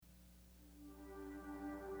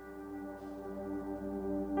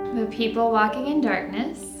The people walking in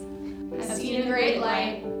darkness have seen a great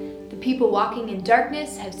light. The people walking in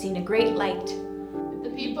darkness have seen a great light.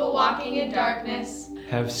 The people walking in darkness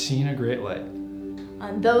have seen a great light.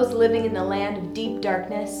 On those living in the land of deep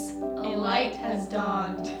darkness, a light has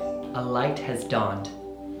dawned. A light has dawned.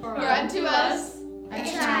 For unto us a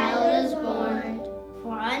child is born.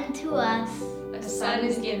 For unto us a son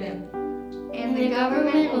is given. And the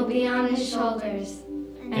government will be on his shoulders.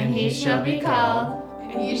 And he shall be called.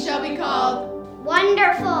 And he shall be called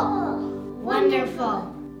Wonderful.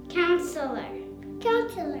 Wonderful. Counselor.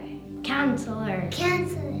 Counselor. Counselor.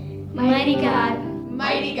 Counselor. Mighty God.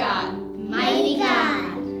 Mighty God. Mighty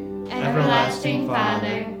God. Everlasting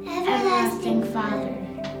Father. Everlasting Father.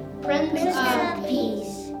 Prince of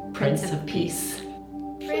Peace. Prince of Peace.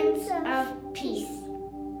 Prince of Peace.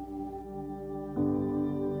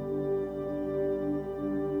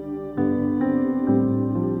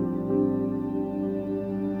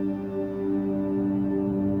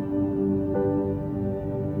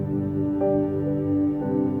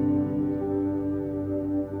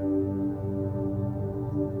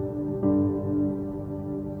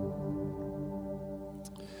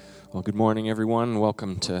 Well, good morning, everyone.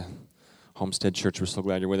 Welcome to Homestead Church. We're so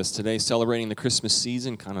glad you're with us today, celebrating the Christmas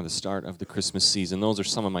season, kind of the start of the Christmas season. Those are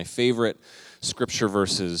some of my favorite scripture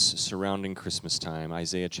verses surrounding Christmas time.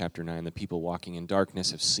 Isaiah chapter 9, the people walking in darkness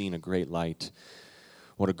have seen a great light.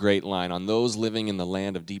 What a great line. On those living in the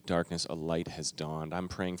land of deep darkness, a light has dawned. I'm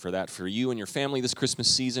praying for that for you and your family this Christmas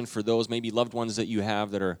season, for those maybe loved ones that you have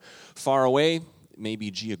that are far away,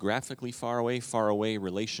 maybe geographically far away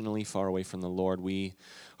relationally far away from the Lord. We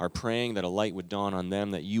are praying that a light would dawn on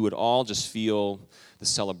them, that you would all just feel the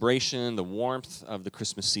celebration, the warmth of the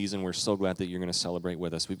Christmas season. We're so glad that you're going to celebrate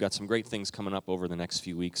with us. We've got some great things coming up over the next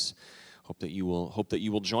few weeks. Hope that you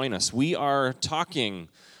will join us. We are talking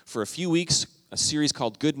for a few weeks a series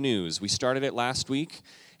called Good News. We started it last week,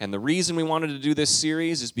 and the reason we wanted to do this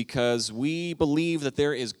series is because we believe that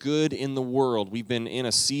there is good in the world. We've been in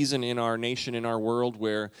a season in our nation, in our world,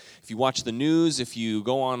 where if you watch the news, if you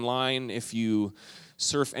go online, if you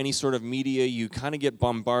surf any sort of media, you kind of get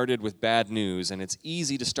bombarded with bad news, and it's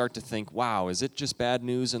easy to start to think, wow, is it just bad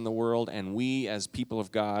news in the world? And we, as people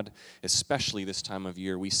of God, especially this time of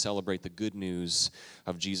year, we celebrate the good news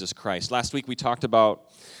of Jesus Christ. Last week we talked about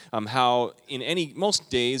how in most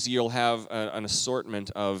days you'll have an assortment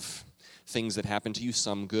of things that happen to you,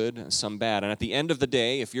 some good, some bad. And at the end of the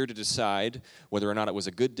day, if you're to decide whether or not it was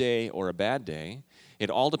a good day or a bad day, it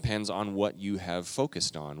all depends on what you have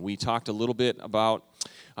focused on. We talked a little bit about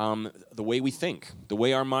the way we think, the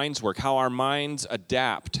way our minds work, how our minds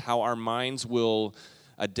adapt, how our minds will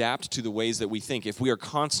adapt to the ways that we think. If we are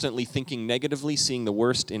constantly thinking negatively, seeing the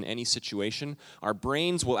worst in any situation, our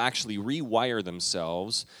brains will actually rewire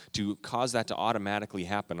themselves to cause that to automatically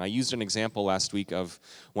happen. I used an example last week of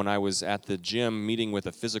when I was at the gym meeting with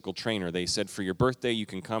a physical trainer. They said, for your birthday, you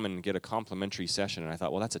can come and get a complimentary session. And I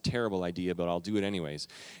thought, well, that's a terrible idea, but I'll do it anyways.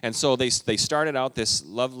 And so they started out, this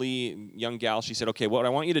lovely young gal. She said, okay, what I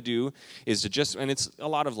want you to do is to just, and it's a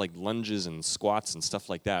lot of like lunges and squats and stuff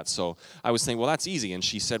like that. So I was thinking, well, that's easy. And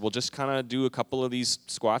she said, well, just kind of do a couple of these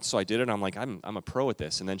squats. So I did it. I'm like, I'm a pro at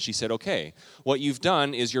this. And then she said, okay, what you've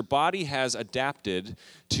done is your body has adapted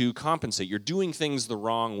to compensate. You're doing things the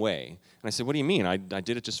wrong way. And I said, what do you mean? I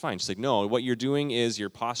did it just fine. She said, no, what you're doing is your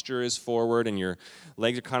posture is forward and your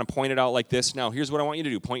legs are kind of pointed out like this. Now, here's what I want you to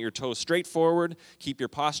do. Point your toes straight forward, keep your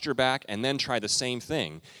posture back, and then try the same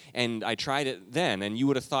thing. And I tried it then, and you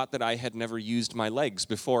would have thought that I had never used my legs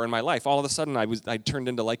before in my life. All of a sudden, I turned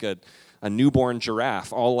into like a newborn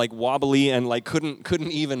giraffe, all like wobbly and like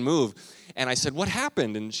couldn't even move. And I said, what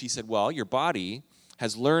happened? And she said, well, your body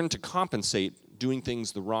has learned to compensate doing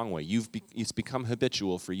things the wrong way. It's become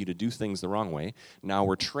habitual for you to do things the wrong way. Now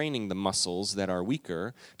we're training the muscles that are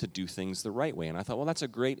weaker to do things the right way. And I thought, well, that's a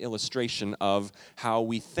great illustration of how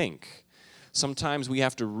we think. Sometimes we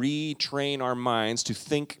have to retrain our minds to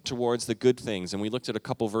think towards the good things. And we looked at a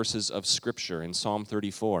couple verses of Scripture in Psalm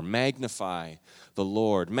 34. Magnify the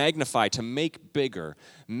Lord. Magnify, to make bigger.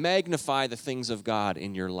 Magnify the things of God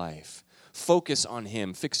in your life. Focus on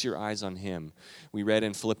Him. Fix your eyes on Him. We read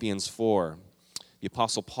in Philippians 4, the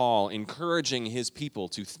Apostle Paul encouraging his people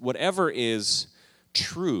to whatever is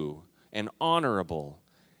true and honorable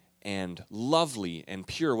and lovely and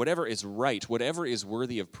pure, whatever is right, whatever is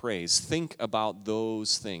worthy of praise, think about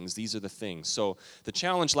those things. These are the things. So the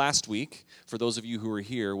challenge last week, for those of you who were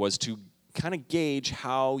here, was to kind of gauge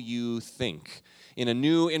how you think. In a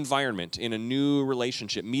new environment, in a new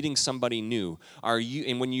relationship, meeting somebody new,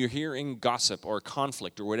 and when you're hearing gossip or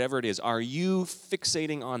conflict or whatever it is, are you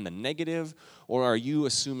fixating on the negative or are you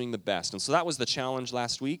assuming the best? And so that was the challenge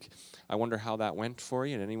last week. I wonder how that went for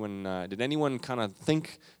you. Did anyone kind of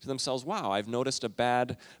think to themselves, wow, I've noticed a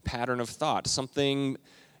bad pattern of thought. Something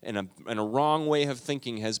in a wrong way of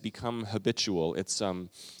thinking has become habitual. It's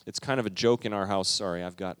kind of a joke in our house. Sorry,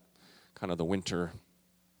 I've got kind of the winter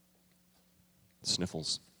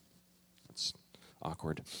sniffles. That's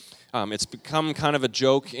awkward. It's become kind of a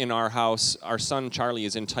joke in our house. Our son Charlie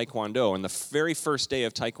is in Taekwondo, and the very first day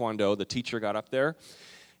of Taekwondo, the teacher got up there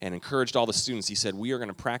and encouraged all the students. He said, we are going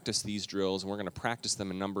to practice these drills, and we're going to practice them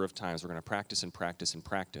a number of times. We're going to practice and practice and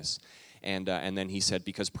practice. And then he said,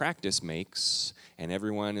 because practice makes, and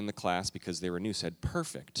everyone in the class, because they were new, said,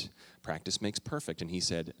 perfect. Practice makes perfect. And he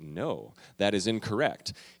said, no, that is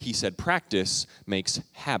incorrect. He said, practice makes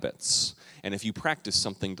habits. And if you practice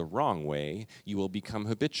something the wrong way, you will become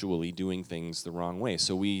habitually doing things the wrong way.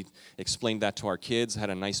 So we explained that to our kids, had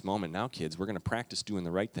a nice moment. Now, kids, we're going to practice doing the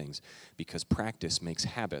right things because practice makes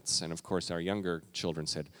habits. And, of course, our younger children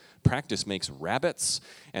said, practice makes rabbits.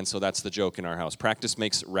 And so that's the joke in our house. Practice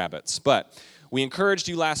makes rabbits. But we encouraged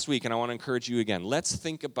you last week, and I want to encourage you again. Let's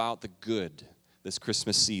think about the good this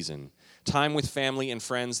Christmas season. Time with family and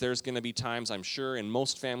friends. There's going to be times, I'm sure, in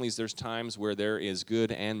most families, there's times where there is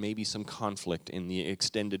good and maybe some conflict in the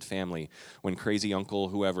extended family when crazy uncle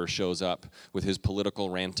whoever shows up with his political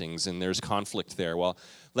rantings and there's conflict there. Well,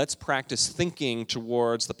 let's practice thinking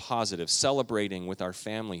towards the positive, celebrating with our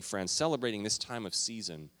family, friends, celebrating this time of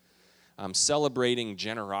season, celebrating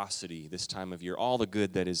generosity this time of year, all the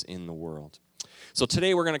good that is in the world. So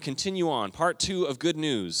today we're going to continue on, part 2 of Good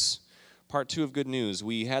News. Part 2 of Good News.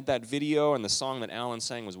 We had that video, and the song that Alan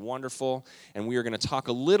sang was wonderful, and we are going to talk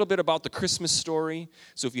a little bit about the Christmas story.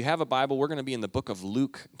 So if you have a Bible, we're going to be in the book of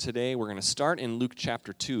Luke today. We're going to start in Luke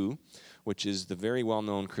chapter 2, which is the very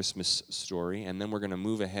well-known Christmas story, and then we're going to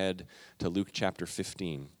move ahead to Luke chapter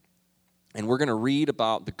 15. And we're going to read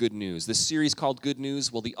about the good news. This series called Good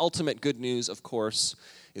News, well, the ultimate good news, of course,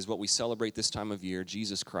 is what we celebrate this time of year,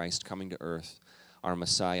 Jesus Christ coming to earth. Our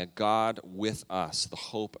Messiah, God with us, the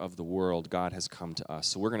hope of the world. God has come to us.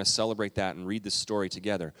 So we're going to celebrate that and read this story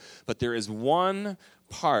together. But there is one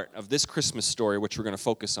part of this Christmas story which we're going to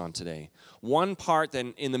focus on today. One part that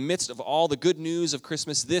in the midst of all the good news of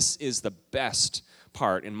Christmas, this is the best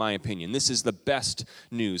part, in my opinion. This is the best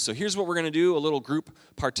news. So here's what we're going to do, a little group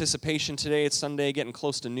participation today. It's Sunday, getting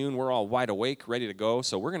close to noon. We're all wide awake, ready to go.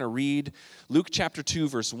 So we're going to read Luke chapter 2,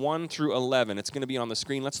 verse 1 through 11. It's going to be on the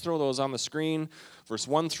screen. Let's throw those on the screen. Verse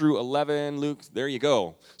 1 through 11, Luke, there you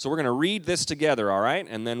go. So we're going to read this together, all right?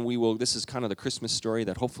 And then this is kind of the Christmas story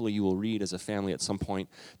that hopefully you will read as a family at some point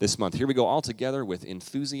this month. Here we go all together with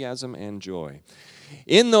enthusiasm and joy.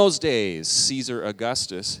 In those days, Caesar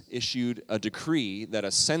Augustus issued a decree that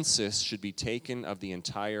a census should be taken of the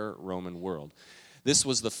entire Roman world. This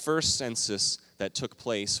was the first census that took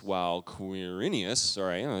place while Quirinius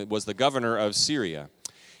was the governor of Syria.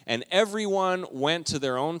 And everyone went to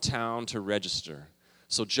their own town to register.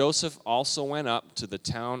 So Joseph also went up to the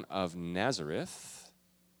town of Nazareth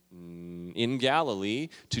in Galilee,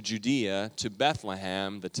 to Judea, to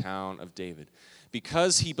Bethlehem, the town of David,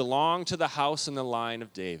 because he belonged to the house and the line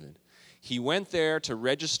of David. He went there to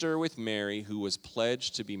register with Mary, who was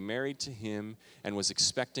pledged to be married to him and was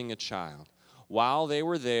expecting a child. While they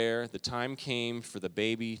were there, the time came for the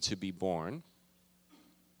baby to be born,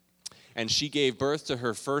 and she gave birth to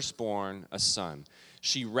her firstborn, a son.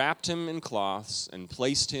 She wrapped him in cloths and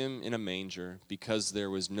placed him in a manger because there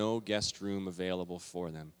was no guest room available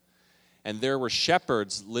for them. And there were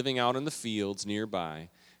shepherds living out in the fields nearby,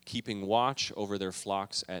 keeping watch over their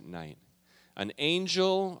flocks at night. An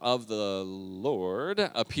angel of the Lord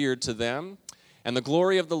appeared to them, and the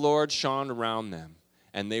glory of the Lord shone around them,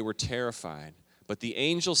 and they were terrified. But the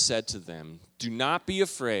angel said to them, "Do not be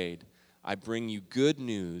afraid. I bring you good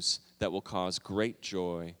news that will cause great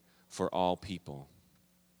joy for all people.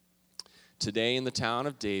 Today in the town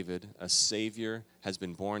of David, a Savior has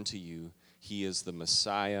been born to you. He is the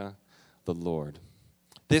Messiah, the Lord."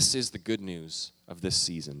 This is the good news of this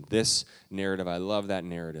season. This narrative, I love that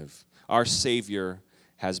narrative. Our Savior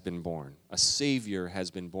has been born. A Savior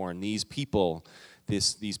has been born. These people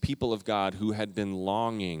of God who had been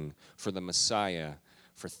longing for the Messiah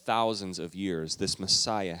for thousands of years, this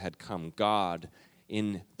Messiah had come. God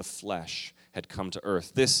in the flesh had come to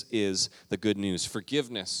earth. This is the good news.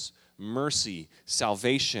 Forgiveness, mercy,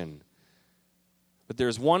 salvation. But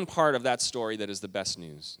there's one part of that story that is the best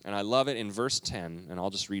news. And I love it in verse 10, and I'll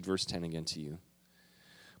just read verse 10 again to you.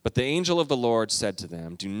 But the angel of the Lord said to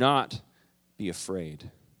them, "Do not be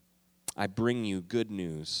afraid. I bring you good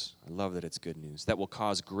news." I love that it's good news. "That will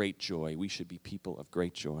cause great joy." We should be people of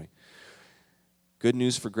great joy. Good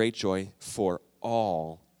news for great joy for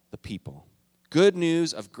all the people. Good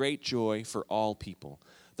news of great joy for all people.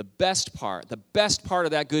 The best part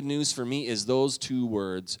of that good news for me is those two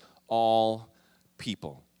words, all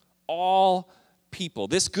people. All people.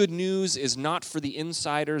 This good news is not for the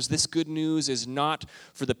insiders. This good news is not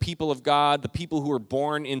for the people of God, the people who were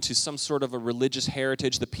born into some sort of a religious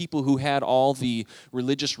heritage, the people who had all the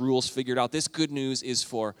religious rules figured out. This good news is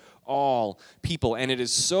for all people. And it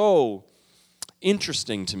is so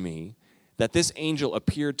interesting to me that this angel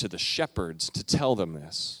appeared to the shepherds to tell them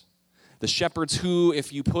this. The shepherds who,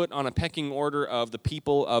 if you put on a pecking order of the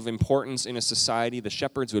people of importance in a society, the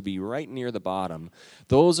shepherds would be right near the bottom.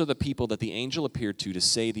 Those are the people that the angel appeared to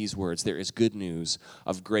say these words, "There is good news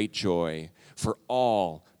of great joy for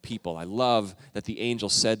all people." I love that the angel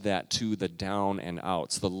said that to the down and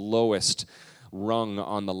outs, the lowest rung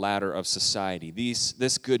on the ladder of society.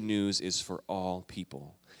 This good news is for all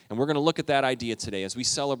people. And we're going to look at that idea today. As we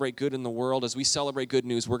celebrate good in the world, as we celebrate good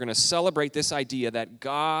news, we're going to celebrate this idea that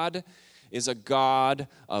God is a God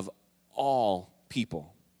of all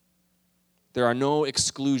people. There are no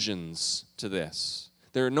exclusions to this.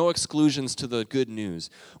 There are no exclusions to the good news.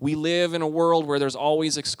 We live in a world where there's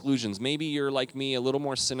always exclusions. Maybe you're like me, a little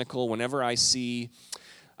more cynical. Whenever I see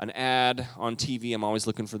an ad on TV, I'm always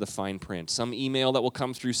looking for the fine print. Some email that will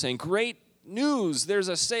come through saying, "Great news, there's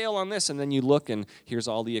a sale on this," and then you look and here's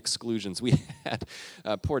all the exclusions. We had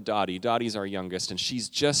poor Dottie. Dottie's our youngest, and she's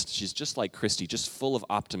just like Christy, just full of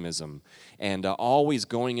optimism and always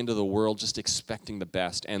going into the world just expecting the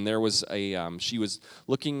best. And there was she was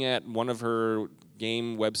looking at one of her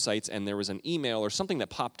game websites, and there was an email or something that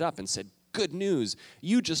popped up and said, "Good news,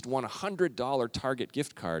 you just won a $100 Target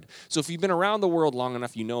gift card." So if you've been around the world long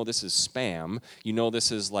enough, you know this is spam. You know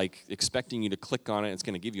this is like expecting you to click on it. It's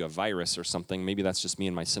going to give you a virus or something. Maybe that's just me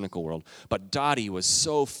in my cynical world. But Dottie was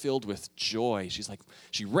so filled with joy.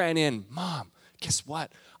 She ran in, "Mom, guess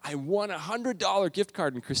what? I won a $100 gift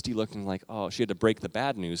card." And Christy looking like, oh, she had to break the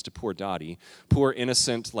bad news to poor Dottie. Poor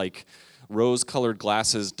innocent, like rose-colored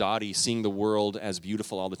glasses Dottie, seeing the world as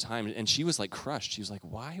beautiful all the time. And she was like crushed. She was like,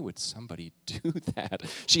 why would somebody do that?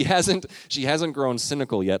 She hasn't grown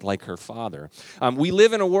cynical yet like her father. We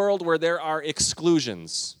live in a world where there are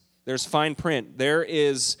exclusions. There's fine print.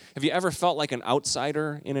 Have you ever felt like an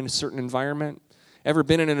outsider in a certain environment? Ever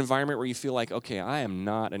been in an environment where you feel like, okay, I am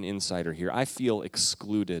not an insider here. I feel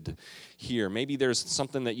excluded here. Maybe there's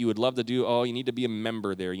something that you would love to do. Oh, you need to be a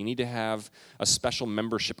member there. You need to have a special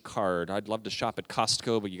membership card. I'd love to shop at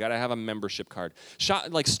Costco, but you got to have a membership card.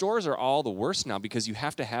 Stores are all the worst now because you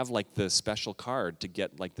have to have like the special card to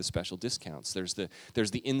get like the special discounts. There's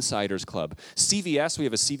the Insiders Club. CVS, we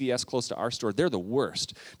have a CVS close to our store. They're the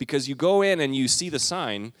worst because you go in and you see the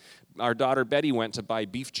sign. Our daughter Betty went to buy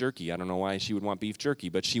beef jerky. I don't know why she would want beef jerky,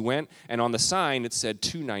 but she went, and on the sign it said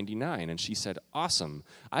 $2.99, and she said, "Awesome,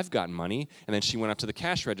 I've got money." And then she went up to the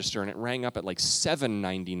cash register, and it rang up at like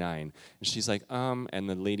 $7.99, and she's like, and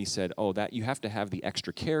the lady said, "Oh, that you have to have the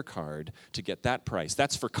extra care card to get that price.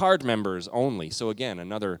 That's for card members only." So again,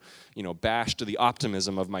 another bash to the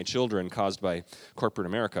optimism of my children caused by corporate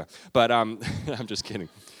America. But I'm just kidding.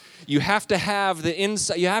 You have to have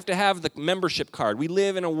the membership card. We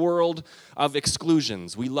live in a world of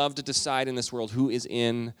exclusions. We love to decide in this world who is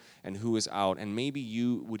in and who is out. And maybe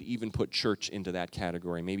you would even put church into that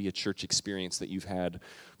category. Maybe a church experience that you've had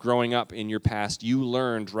growing up in your past. You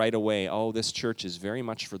learned right away, oh, this church is very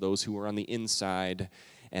much for those who are on the inside.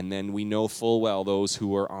 And then we know full well those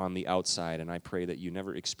who are on the outside. And I pray that you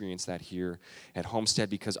never experience that here at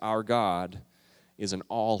Homestead, because our God is an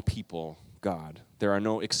all-people God. There are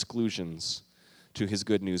no exclusions to his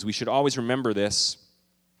good news. We should always remember this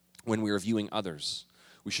when we're viewing others.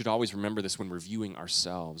 We should always remember this when we're viewing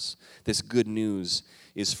ourselves. This good news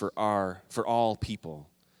is for all people.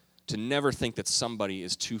 To never think that somebody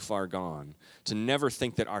is too far gone. To never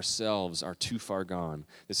think that ourselves are too far gone.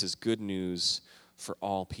 This is good news for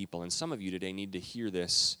all people. And some of you today need to hear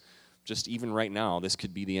this. Just even right now, this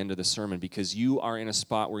could be the end of the sermon, because you are in a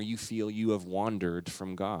spot where you feel you have wandered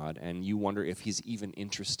from God, and you wonder if he's even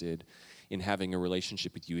interested in having a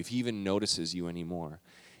relationship with you, if he even notices you anymore.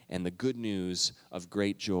 And the good news of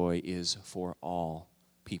great joy is for all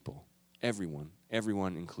people, everyone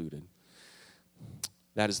included.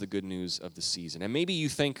 That is the good news of the season. And maybe you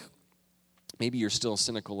think, maybe you're still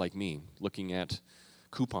cynical like me, looking at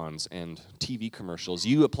coupons and TV commercials.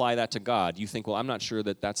 You apply that to God. You think, well, I'm not sure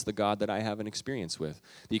that that's the God that I have an experience with.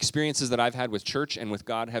 The experiences that I've had with church and with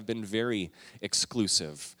God have been very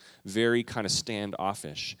exclusive, very kind of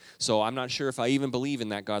standoffish. So I'm not sure if I even believe in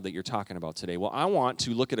that God that you're talking about today. Well, I want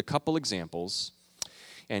to look at a couple examples.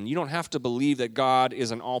 And you don't have to believe that God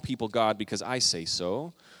is an all-people God because I say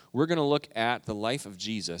so. We're going to look at the life of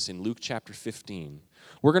Jesus in Luke chapter 15.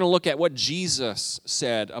 We're going to look at what Jesus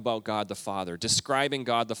said about God the Father, describing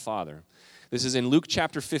God the Father. This is in Luke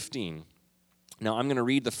chapter 15. Now, I'm going to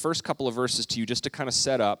read the first couple of verses to you just to kind of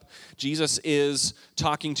set up. Jesus is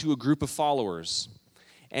talking to a group of followers.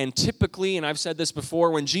 And typically, and I've said this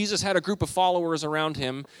before, when Jesus had a group of followers around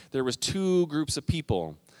him, there was two groups of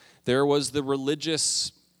people. There was the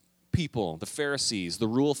religious people, the Pharisees, the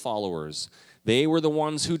rule followers. They were the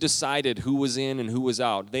ones who decided who was in and who was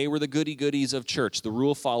out. They were the goody-goodies of church, the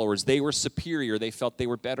rule followers. They were superior. They felt they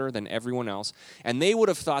were better than everyone else. And they would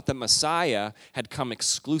have thought the Messiah had come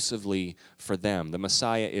exclusively for them. The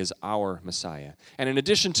Messiah is our Messiah. And in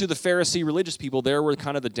addition to the Pharisee religious people, there were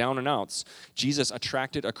kind of the down and outs. Jesus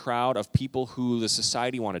attracted a crowd of people who the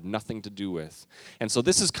society wanted nothing to do with. And so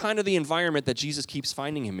this is kind of the environment that Jesus keeps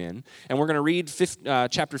finding him in. And we're going to read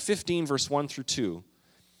chapter 15, verse 1 through 2.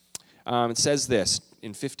 It says this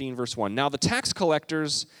in 15 verse 1. Now the tax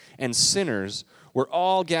collectors and sinners were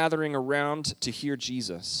all gathering around to hear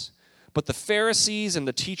Jesus. But the Pharisees and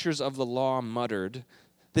the teachers of the law muttered,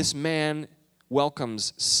 "This man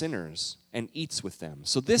welcomes sinners and eats with them."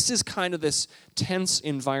 So this is kind of this tense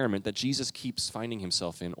environment that Jesus keeps finding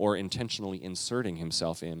himself in, or intentionally inserting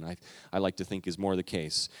himself in, I like to think is more the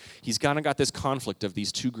case. He's kind of got this conflict of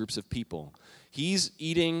these two groups of people. He's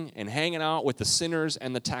eating and hanging out with the sinners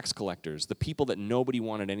and the tax collectors, the people that nobody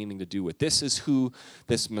wanted anything to do with. This is who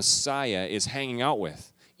this Messiah is hanging out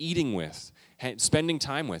with, eating with, spending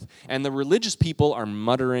time with. And the religious people are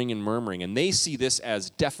muttering and murmuring, and they see this as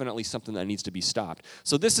definitely something that needs to be stopped.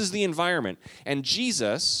 So this is the environment. And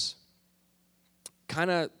Jesus kind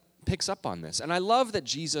of picks up on this. And I love that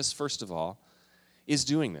Jesus, first of all, is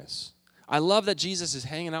doing this. I love that Jesus is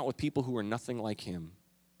hanging out with people who are nothing like him.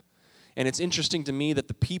 And it's interesting to me that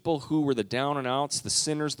the people who were the down and outs, the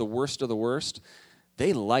sinners, the worst of the worst,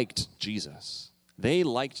 they liked Jesus. They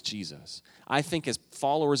liked Jesus. I think as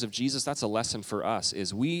followers of Jesus, that's a lesson for us,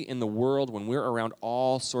 is we in the world, when we're around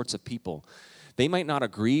all sorts of people, they might not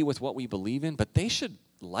agree with what we believe in, but they should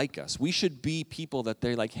like us. We should be people that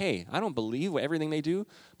they're like, hey, I don't believe everything they do,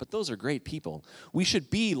 but those are great people. We should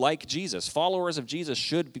be like Jesus. Followers of Jesus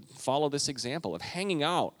should follow this example of hanging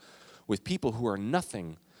out with people who are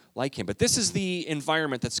nothing like him. But this is the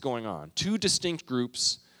environment that's going on. Two distinct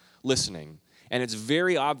groups listening. And it's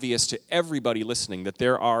very obvious to everybody listening that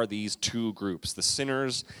there are these two groups, the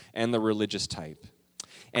sinners and the religious type.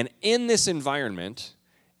 And in this environment,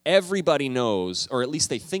 everybody knows, or at least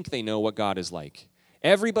they think they know what God is like.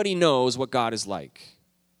 Everybody knows what God is like.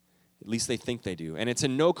 At least they think they do. And it's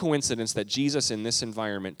in no coincidence that Jesus in this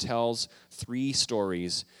environment tells three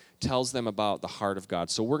stories, tells them about the heart of God.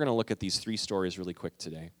 So we're going to look at these three stories really quick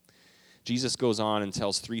today. Jesus goes on and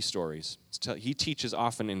tells three stories. He teaches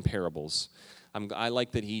often in parables. I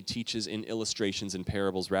like that he teaches in illustrations and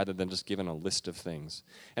parables rather than just giving a list of things.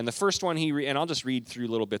 And the first one and I'll just read through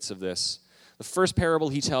little bits of this. The first parable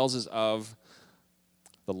he tells is of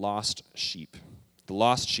the lost sheep. The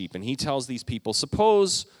lost sheep. And he tells these people,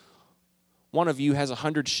 suppose one of you has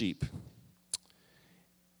 100 sheep.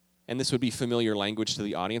 And this would be familiar language to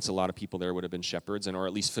the audience. A lot of people there would have been shepherds or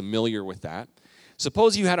at least familiar with that.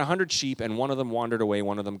 Suppose you had 100 sheep and one of them wandered away,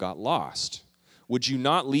 one of them got lost. Would you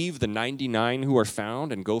not leave the 99 who are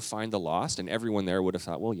found and go find the lost? And everyone there would have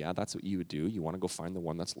thought, well, yeah, that's what you would do. You want to go find the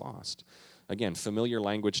one that's lost. Again, familiar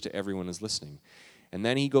language to everyone who's listening. And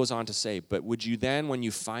then he goes on to say, but would you then, when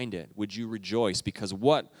you find it, would you rejoice because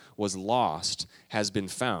what was lost has been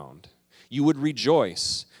found? You would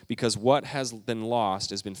rejoice because what has been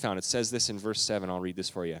lost has been found. It says this in verse 7. I'll read this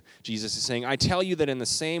for you. Jesus is saying, I tell you that in the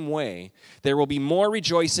same way, there will be more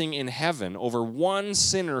rejoicing in heaven over one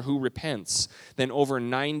sinner who repents than over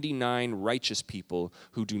 99 righteous people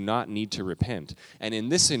who do not need to repent. And in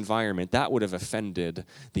this environment, that would have offended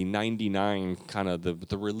the 99 kind of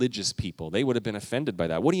the religious people. They would have been offended by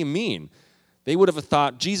that. What do you mean? They would have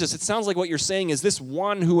thought, Jesus, it sounds like what you're saying is this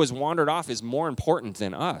one who has wandered off is more important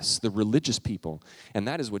than us, the religious people. And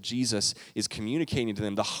that is what Jesus is communicating to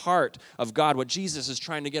them. The heart of God, what Jesus is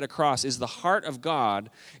trying to get across is the heart of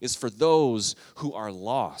God is for those who are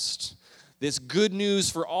lost. This good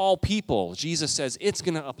news for all people, Jesus says, it's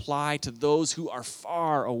going to apply to those who are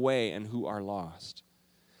far away and who are lost.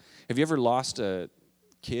 Have you ever lost a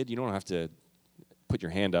kid? You don't have to put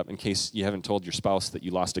your hand up in case you haven't told your spouse that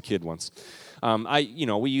you lost a kid once.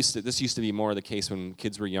 This used to be more the case when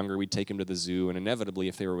kids were younger. We'd take them to the zoo, and inevitably,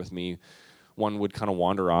 if they were with me, one would kind of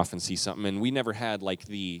wander off and see something. And we never had like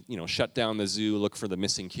the, shut down the zoo, look for the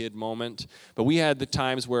missing kid moment. But we had the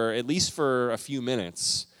times where, at least for a few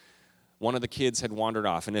minutes, one of the kids had wandered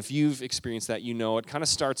off. And if you've experienced that, it kind of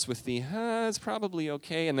starts with the, it's probably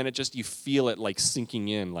okay. And then you feel it like sinking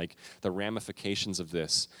in, like the ramifications of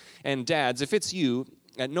this. And dads, if it's you,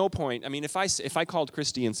 at no point, if I called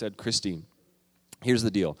Christy and said, Christy, here's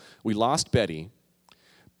the deal. We lost Betty,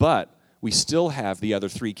 but we still have the other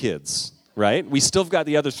 3 kids, right? We still got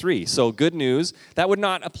the other 3. So good news. That would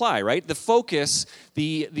not apply, right? The focus,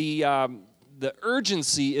 the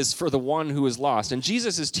urgency is for the one who is lost. And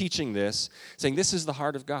Jesus is teaching this, saying this is the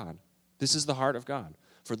heart of God. This is the heart of God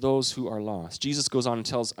for those who are lost. Jesus goes on and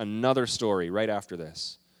tells another story right after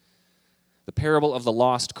this. The parable of the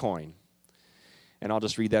lost coin. And I'll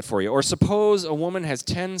just read that for you. Or suppose a woman has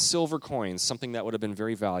 10 silver coins, something that would have been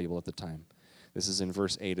very valuable at the time. This is in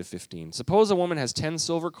verse 8 of 15. Suppose a woman has 10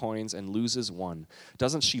 silver coins and loses one.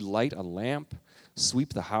 Doesn't she light a lamp,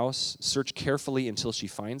 sweep the house, search carefully until she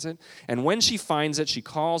finds it? And when she finds it, she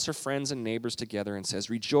calls her friends and neighbors together and says,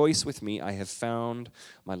 rejoice with me, I have found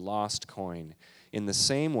my lost coin. In the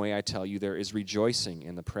same way, I tell you, there is rejoicing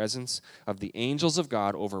in the presence of the angels of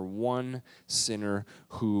God over one sinner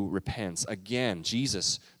who repents. Again,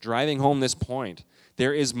 Jesus driving home this point.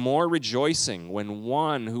 There is more rejoicing when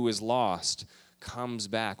one who is lost comes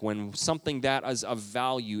back, when something that is of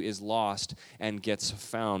value is lost and gets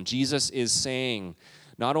found. Jesus is saying,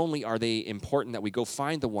 not only are they important that we go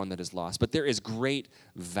find the one that is lost, but there is great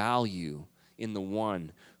value in the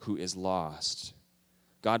one who is lost.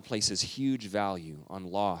 God places huge value on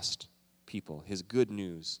lost people. His good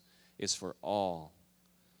news is for all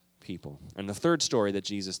people. And the third story that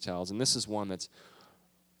Jesus tells, and this is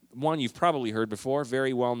one you've probably heard before,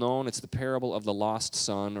 very well known. It's the parable of the lost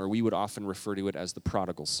son, or we would often refer to it as the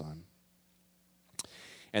prodigal son.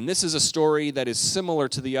 And this is a story that is similar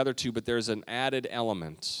to the other two, but there's an added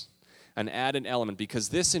element, because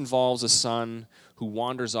this involves a son who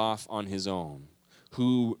wanders off on his own,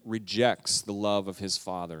 who rejects the love of his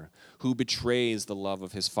father, who betrays the love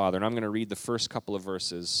of his father. And I'm going to read the first couple of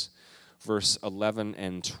verses, verse 11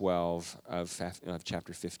 and 12 of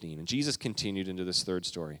chapter 15. And Jesus continued into this third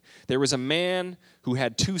story. There was a man who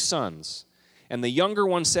had 2 sons, and the younger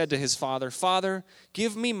one said to his father, Father,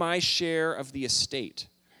 give me my share of the estate.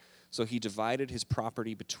 So he divided his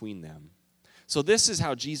property between them. So this is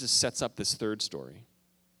how Jesus sets up this third story.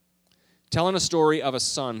 Telling a story of a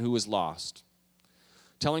son who was lost.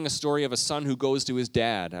 Telling a story of a son who goes to his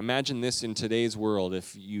dad. Imagine this in today's world.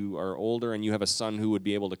 If you are older and you have a son who would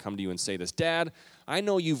be able to come to you and say this, Dad, I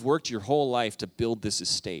know you've worked your whole life to build this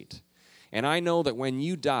estate. And I know that when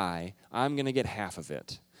you die, I'm going to get half of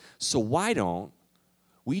it. So why don't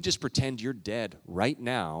we just pretend you're dead right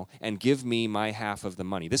now and give me my half of the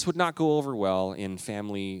money? This would not go over well in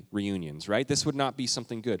family reunions, right? This would not be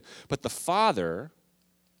something good. But the father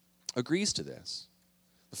agrees to this.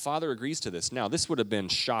 The father agrees to this. Now, this would have been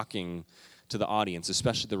shocking to the audience,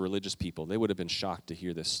 especially the religious people. They would have been shocked to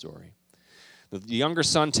hear this story. The younger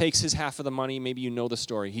son takes his half of the money. Maybe you know the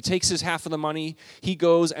story. He takes his half of the money. He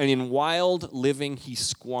goes, and in wild living, he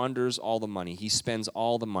squanders all the money. He spends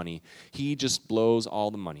all the money. He just blows all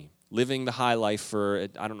the money, living the high life for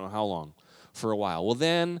I don't know how long, for a while. Well,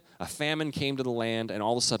 then a famine came to the land, and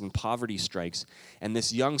all of a sudden poverty strikes. And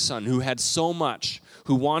this young son who had so much,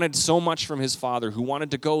 who wanted so much from his father, who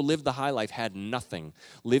wanted to go live the high life, had nothing,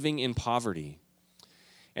 living in poverty.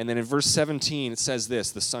 And then in verse 17, it says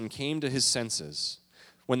this, the son came to his senses.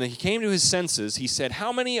 When he came to his senses, he said,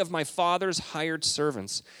 how many of my father's hired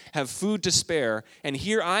servants have food to spare, and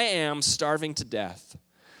here I am starving to death?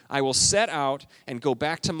 I will set out and go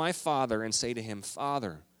back to my father and say to him,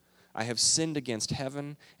 Father, I have sinned against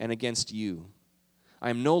heaven and against you. I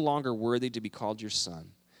am no longer worthy to be called your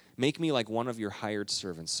son. Make me like one of your hired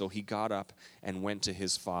servants. So he got up and went to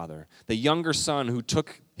his father. The younger son who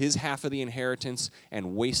took his half of the inheritance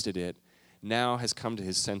and wasted it now has come to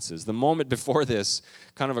his senses. The moment before this,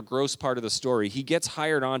 kind of a gross part of the story, he gets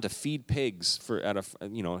hired on to feed pigs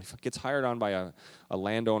gets hired on by a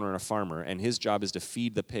landowner and a farmer, and his job is to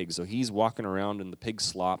feed the pigs. So he's walking around in the pig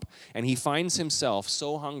slop, and he finds himself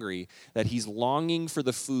so hungry that he's longing for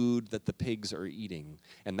the food that the pigs are eating.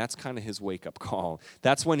 And that's kind of his wake-up call.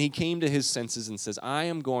 That's when he came to his senses and says, I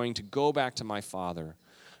am going to go back to my father,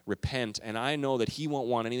 repent, and I know that he won't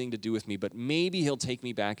want anything to do with me, but maybe he'll take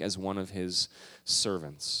me back as one of his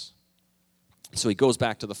servants. So he goes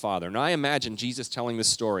back to the Father. Now, I imagine Jesus telling this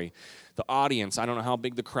story. The audience, I don't know how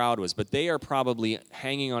big the crowd was, but they are probably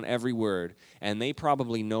hanging on every word, and they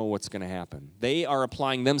probably know what's going to happen. They are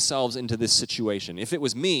applying themselves into this situation. If it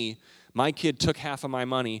was me, my kid took half of my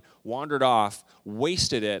money, wandered off,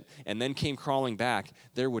 wasted it, and then came crawling back,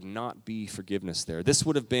 there would not be forgiveness there. This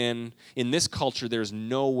would have been, in this culture, there's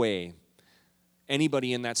no way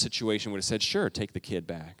anybody in that situation would have said, sure, take the kid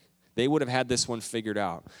back. They would have had this one figured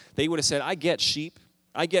out. They would have said, I get sheep.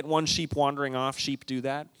 I get one sheep wandering off. Sheep do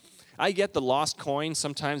that. I get the lost coin.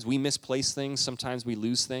 Sometimes we misplace things. Sometimes we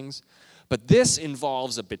lose things. But this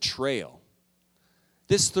involves a betrayal.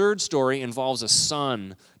 This third story involves a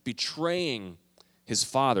son betraying his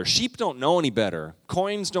father. Sheep don't know any better.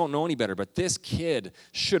 Coins don't know any better. But this kid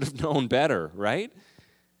should have known better, right?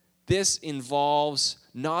 This involves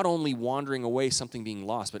not only wandering away, something being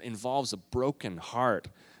lost, but involves a broken heart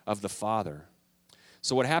of the father.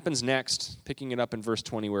 So what happens next, picking it up in verse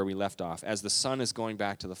 20 where we left off, as the son is going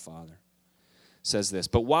back to the father, says this,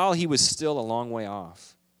 but while he was still a long way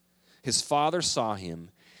off, his father saw him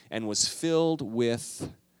and was filled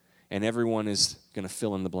with, and everyone is going to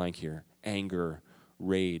fill in the blank here, anger,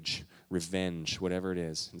 rage, revenge, whatever it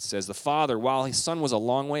is. It says, the father, while his son was a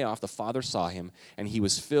long way off, the father saw him, and he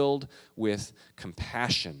was filled with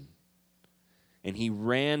compassion. And he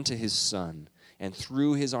ran to his son and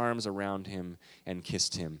threw his arms around him and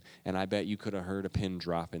kissed him. And I bet you could have heard a pin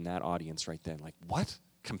drop in that audience right then. Like, what?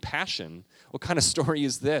 Compassion? What kind of story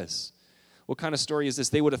is this? What kind of story is this?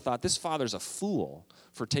 They would have thought, this father's a fool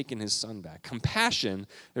for taking his son back. Compassion,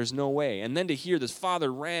 there's no way. And then to hear this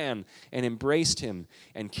father ran and embraced him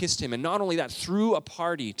and kissed him. And not only that, threw a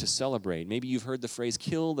party to celebrate. Maybe you've heard the phrase,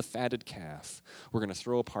 kill the fatted calf. We're going to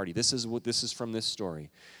throw a party. This is from this story.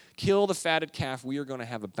 Kill the fatted calf. We are going to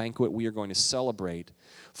have a banquet. We are going to celebrate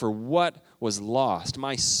for what was lost.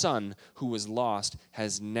 My son who was lost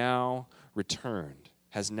has now returned.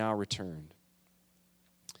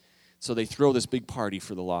 So they throw this big party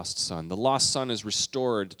for the lost son. The lost son is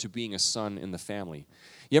restored to being a son in the family.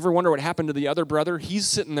 You ever wonder what happened to the other brother? He's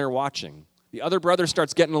sitting there watching. The other brother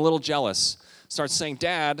starts getting a little jealous, starts saying,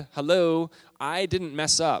 Dad, hello, I didn't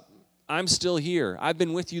mess up. I'm still here. I've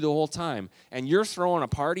been with you the whole time. And you're throwing a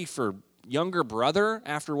party for younger brother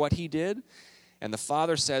after what he did? And the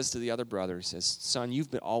father says to the other brother, he says, son,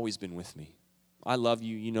 you've always been with me. I love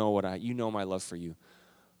you. You know my love for you.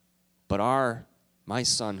 But my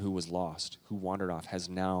son who was lost, who wandered off, has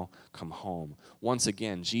now come home. Once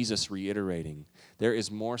again, Jesus reiterating, there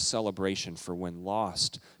is more celebration for when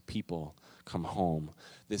lost people come home.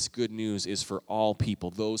 This good news is for all people,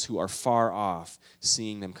 those who are far off,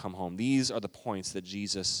 seeing them come home. These are the points that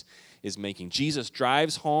Jesus is making. Jesus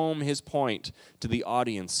drives home his point to the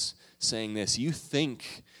audience, saying this, you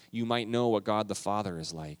think you might know what God the Father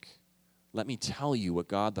is like. Let me tell you what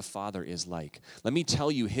God the Father is like. Let me tell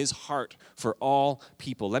you his heart for all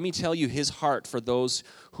people. Let me tell you his heart for those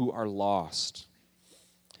who are lost.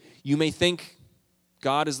 You may think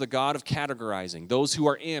God is the God of categorizing, those who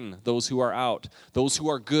are in, those who are out, those who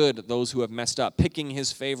are good, those who have messed up, picking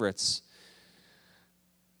his favorites.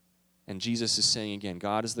 And Jesus is saying again,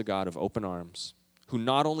 God is the God of open arms, who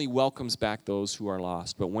not only welcomes back those who are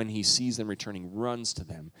lost, but when he sees them returning, runs to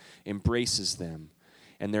them, embraces them,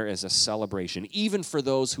 and there is a celebration, even for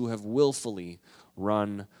those who have willfully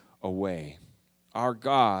run away. Our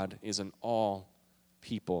God is an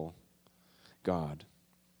all-people God.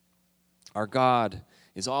 Our God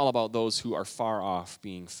is all about those who are far off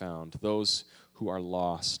being found, those who are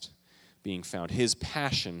lost being found. His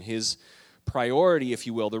passion, his priority, if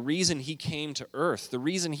you will, the reason he came to earth, the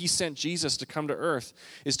reason he sent Jesus to come to earth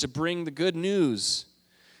is to bring the good news,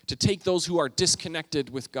 to take those who are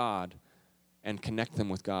disconnected with God and connect them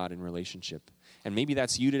with God in relationship. And maybe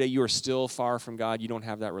that's you today. You are still far from God. You don't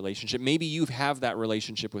have that relationship. Maybe you have that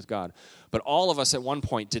relationship with God. But all of us at one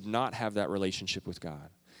point did not have that relationship with God.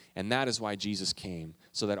 And that is why Jesus came,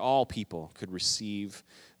 so that all people could receive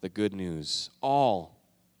the good news. All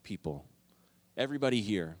people. Everybody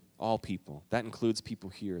here. All people. That includes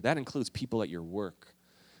people here. That includes people at your work.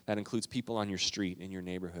 That includes people on your street, in your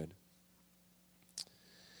neighborhood.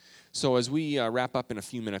 So as we wrap up in a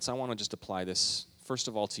few minutes, I want to just apply this, first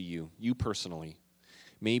of all, to you personally.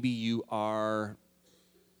 Maybe you are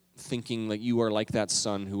thinking that you are like that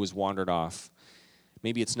son who was wandered off.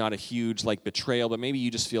 Maybe it's not a huge betrayal, but maybe you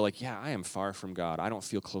just feel like, yeah, I am far from God. I don't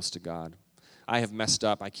feel close to God. I have messed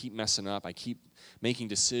up. I keep messing up. I keep making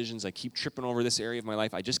decisions. I keep tripping over this area of my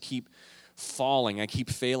life. I just keep falling. I keep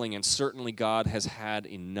failing, and certainly God has had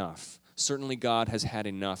enough Certainly God has had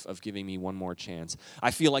enough of giving me one more chance.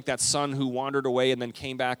 I feel like that son who wandered away and then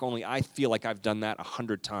came back, only I feel like I've done that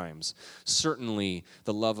 100 times. Certainly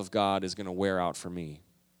the love of God is going to wear out for me.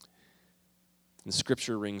 And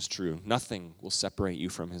Scripture rings true. Nothing will separate you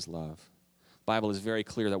from his love. The Bible is very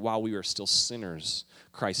clear that while we were still sinners,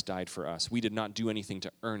 Christ died for us. We did not do anything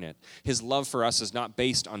to earn it. His love for us is not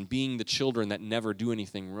based on being the children that never do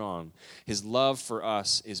anything wrong. His love for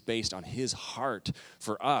us is based on his heart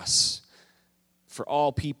for us, for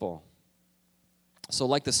all people. So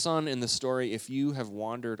like the son in the story, if you have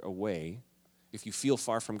wandered away, if you feel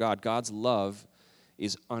far from God, God's love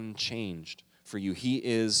is unchanged for you. He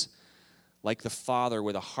is like the Father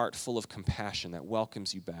with a heart full of compassion that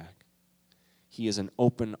welcomes you back. He is an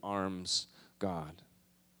open arms God.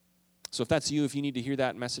 So if that's you, if you need to hear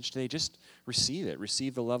that message today, just receive it.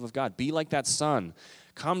 Receive the love of God. Be like that son.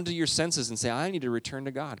 Come to your senses and say, I need to return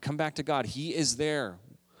to God. Come back to God. He is there,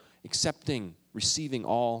 accepting, receiving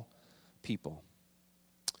all people.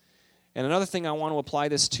 And another thing I want to apply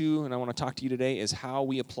this to, and I want to talk to you today, is how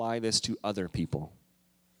we apply this to other people.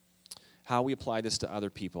 How we apply this to other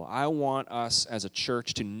people. I want us as a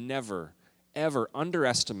church to never, ever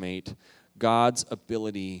underestimate God's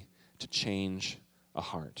ability to change a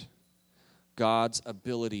heart. God's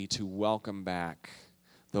ability to welcome back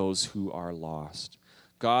those who are lost.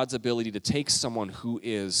 God's ability to take someone who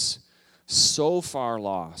is so far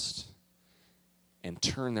lost and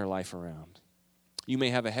turn their life around. You may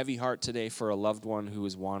have a heavy heart today for a loved one who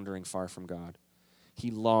is wandering far from God. He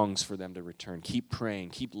longs for them to return. Keep praying,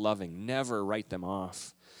 keep loving, never write them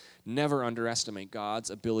off. Never underestimate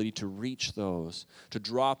God's ability to reach those, to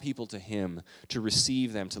draw people to him, to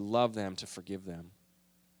receive them, to love them, to forgive them.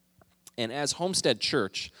 And as Homestead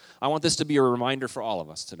Church, I want this to be a reminder for all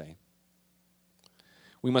of us today.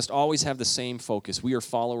 We must always have the same focus. We are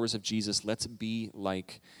followers of Jesus. Let's be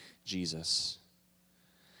like Jesus.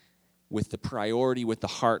 With the priority, with the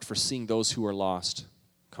heart for seeing those who are lost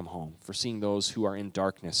come home, for seeing those who are in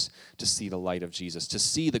darkness to see the light of Jesus, to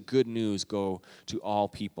see the good news go to all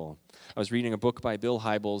people. I was reading a book by Bill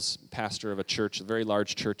Hybels, pastor of a church, a very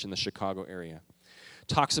large church in the Chicago area.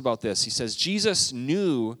 Talks about this. He says, Jesus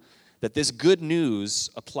knew that this good news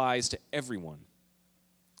applies to everyone.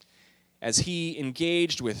 As he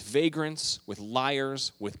engaged with vagrants, with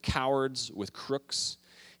liars, with cowards, with crooks,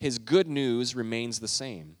 his good news remains the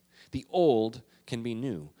same. The old can be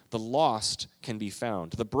new. The lost can be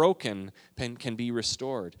found. The broken can be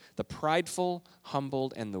restored. The prideful,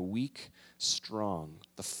 humbled, and the weak, strong.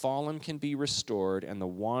 The fallen can be restored, and the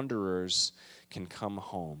wanderers can come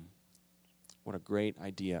home. What a great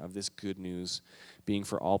idea of this good news being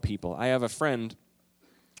for all people. I have a friend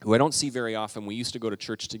who I don't see very often. We used to go to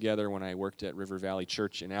church together when I worked at River Valley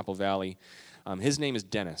Church in Apple Valley. His name is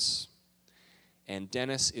Dennis. And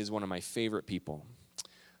Dennis is one of my favorite people.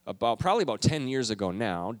 Probably about 10 years ago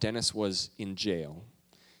now, Dennis was in jail.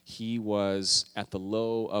 He was at the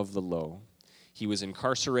low of the low. He was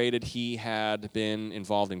incarcerated. He had been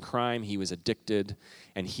involved in crime. He was addicted,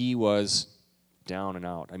 and he was down and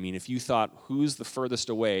out. I mean, if you thought, who's the furthest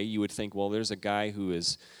away, you would think, well, there's a guy who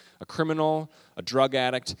is a criminal, a drug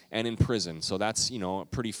addict, and in prison. So that's,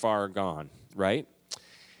 pretty far gone, right?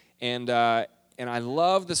 And I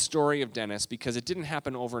love the story of Dennis because it didn't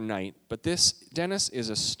happen overnight, but Dennis is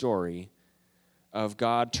a story of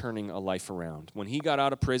God turning a life around. When he got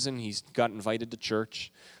out of prison, he got invited to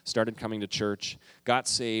church, started coming to church, got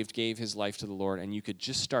saved, gave his life to the Lord, and you could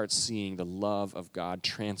just start seeing the love of God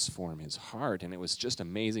transform his heart, and it was just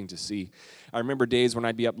amazing to see. I remember days when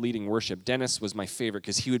I'd be up leading worship. Dennis was my favorite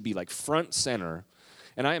because he would be like front center,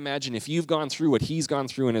 and I imagine if you've gone through what he's gone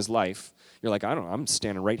through in his life, you're like, I don't know, I'm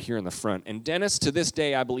standing right here in the front. And Dennis, to this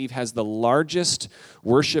day, I believe, has the largest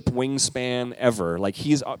worship wingspan ever. Like,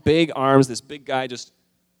 he's big arms, this big guy just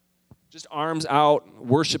arms out,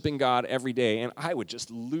 worshiping God every day. And I would just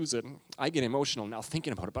lose it. I get emotional now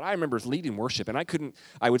thinking about it. But I remember leading worship, and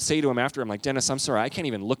I would say to him after, I'm like, Dennis, I'm sorry, I can't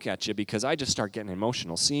even look at you because I just start getting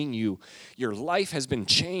emotional. Seeing you, your life has been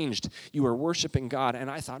changed. You are worshiping God. And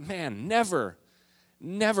I thought, man, never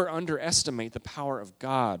underestimate the power of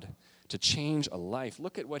God to change a life.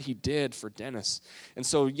 Look at what he did for Dennis. And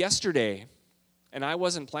so yesterday, and I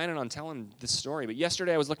wasn't planning on telling this story, but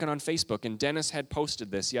yesterday I was looking on Facebook, and Dennis had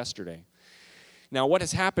posted this yesterday. Now, what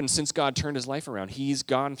has happened since God turned his life around? He's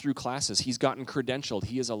gone through classes. He's gotten credentialed.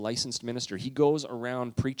 He is a licensed minister. He goes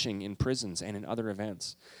around preaching in prisons and in other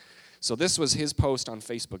events. So this was his post on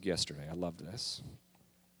Facebook yesterday. I loved this.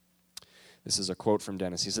 This is a quote from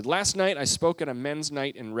Dennis. He said, "Last night I spoke at a men's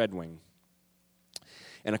night in Red Wing,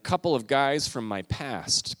 and a couple of guys from my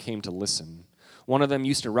past came to listen. One of them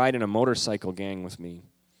used to ride in a motorcycle gang with me.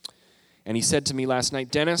 And he said to me last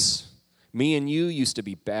night, Dennis, me and you used to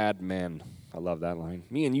be bad men. I love that line.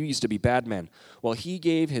 Me and you used to be bad men. Well, he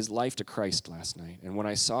gave his life to Christ last night. And when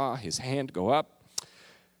I saw his hand go up,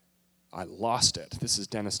 I lost it. This is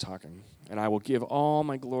Dennis talking. And I will give all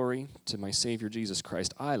my glory to my Savior, Jesus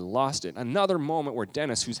Christ. I lost it. Another moment where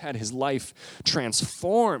Dennis, who's had his life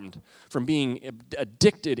transformed from being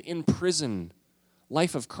addicted in prison,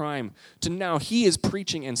 life of crime, to now he is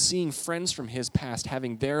preaching and seeing friends from his past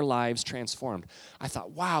having their lives transformed. I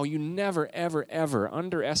thought, wow, you never, ever, ever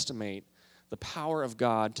underestimate the power of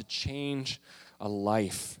God to change a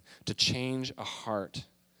life, to change a heart.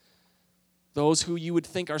 Those who you would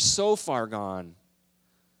think are so far gone,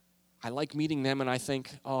 I like meeting them and I think,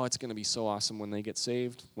 oh, it's going to be so awesome when they get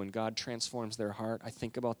saved, when God transforms their heart. I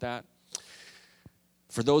think about that.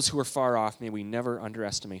 For those who are far off, may we never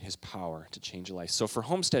underestimate his power to change a life. So for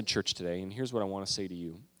Homestead Church today, and here's what I want to say to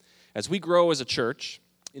you. As we grow as a church,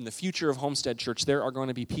 in the future of Homestead Church, there are going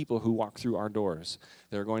to be people who walk through our doors.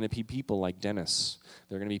 There are going to be people like Dennis.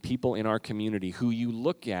 There are going to be people in our community who you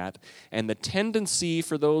look at, and the tendency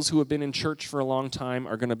for those who have been in church for a long time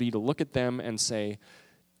are going to be to look at them and say,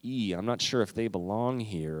 I'm not sure if they belong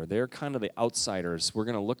here. They're kind of the outsiders. We're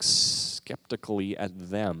going to look skeptically at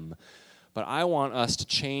them. But I want us to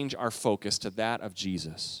change our focus to that of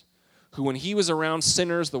Jesus, who when he was around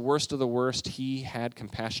sinners, the worst of the worst, he had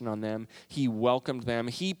compassion on them. He welcomed them.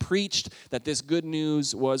 He preached that this good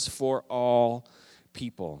news was for all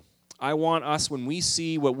people. I want us, when we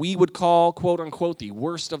see what we would call, quote unquote, the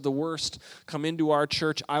worst of the worst come into our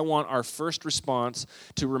church, I want our first response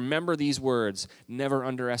to remember these words: never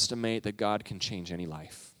underestimate that God can change any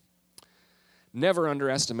life. Never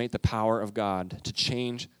underestimate the power of God to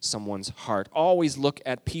change someone's heart. Always look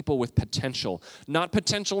at people with potential. Not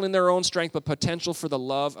potential in their own strength, but potential for the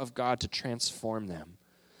love of God to transform them.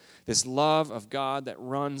 This love of God that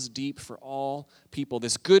runs deep for all people.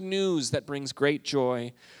 This good news that brings great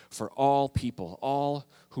joy for all people, all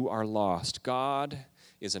who are lost. God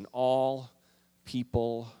is an all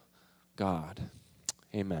people God.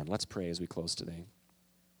 Amen. Let's pray as we close today.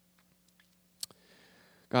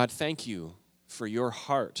 God, thank you for your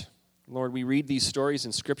heart. Lord, we read these stories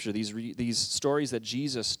in Scripture, these stories that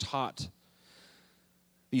Jesus taught,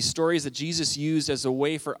 these stories that Jesus used as a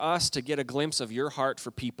way for us to get a glimpse of your heart for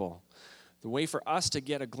people, the way for us to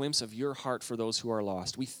get a glimpse of your heart for those who are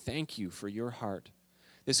lost. We thank you for your heart.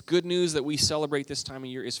 This good news that we celebrate this time of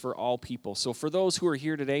year is for all people. So for those who are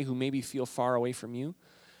here today who maybe feel far away from you,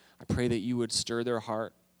 I pray that you would stir their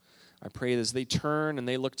heart. I pray that as they turn and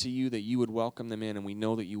they look to you, that you would welcome them in, and we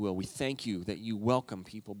know that you will. We thank you that you welcome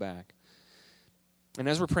people back. And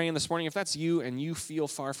as we're praying this morning, if that's you and you feel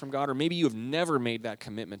far from God, or maybe you have never made that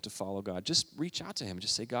commitment to follow God, just reach out to him.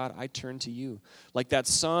 Just say, God, I turn to you. Like that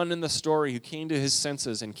son in the story who came to his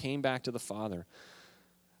senses and came back to the Father.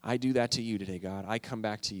 I do that to you today, God. I come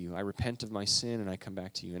back to you. I repent of my sin and I come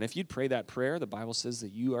back to you. And if you'd pray that prayer, the Bible says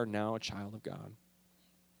that you are now a child of God.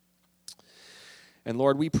 And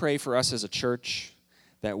Lord, we pray for us as a church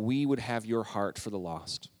that we would have your heart for the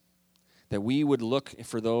lost, that we would look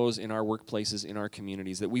for those in our workplaces, in our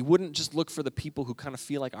communities, that we wouldn't just look for the people who kind of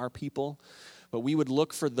feel like our people, but we would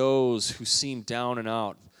look for those who seem down and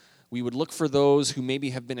out. We would look for those who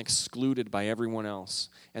maybe have been excluded by everyone else,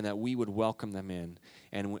 and that we would welcome them in.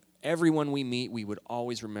 And everyone we meet, we would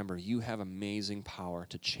always remember you have amazing power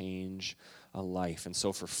to change a life. And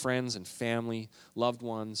so for friends and family, loved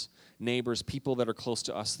ones, neighbors, people that are close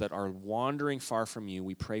to us that are wandering far from you,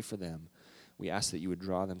 we pray for them. We ask that you would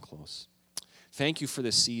draw them close. Thank you for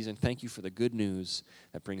this season. Thank you for the good news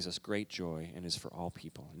that brings us great joy and is for all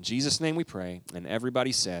people. In Jesus' name we pray, and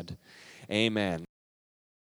everybody said, amen.